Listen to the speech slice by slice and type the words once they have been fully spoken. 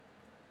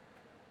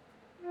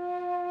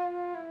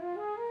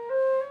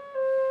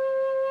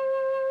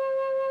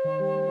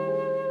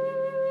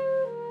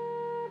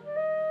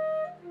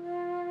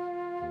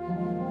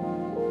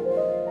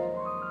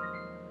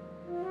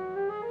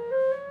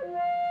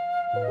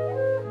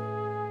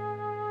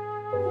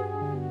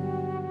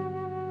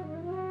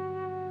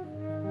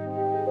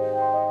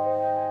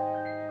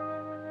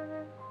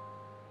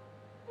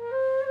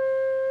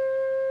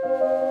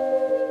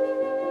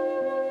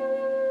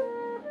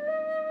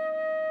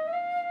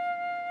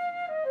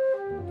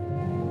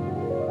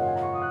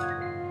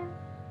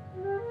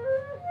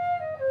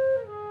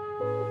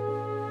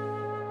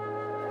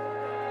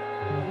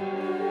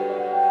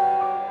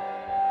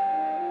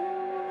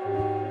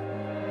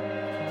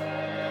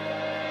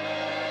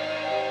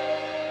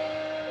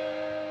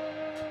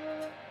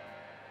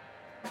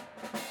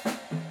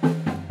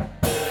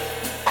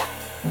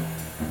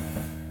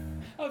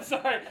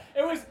Sorry.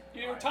 It was,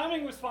 your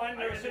timing was fine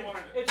and everything.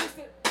 It's just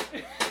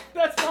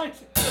that's fine.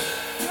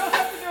 You don't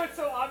have to do it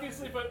so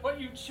obviously, but what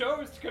you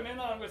chose to come in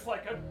on was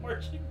like a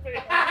marching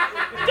band.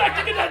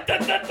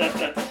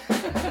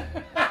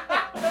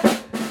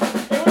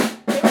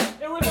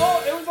 It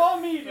was all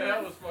me, dude.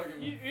 That was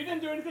fucking. You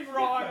didn't do anything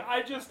wrong.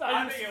 I think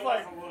it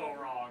was a little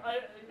wrong.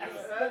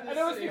 And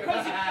it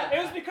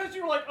was because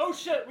you were like, oh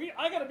shit,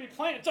 I gotta be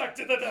playing. I was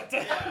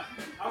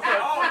like,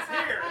 oh, it's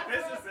here.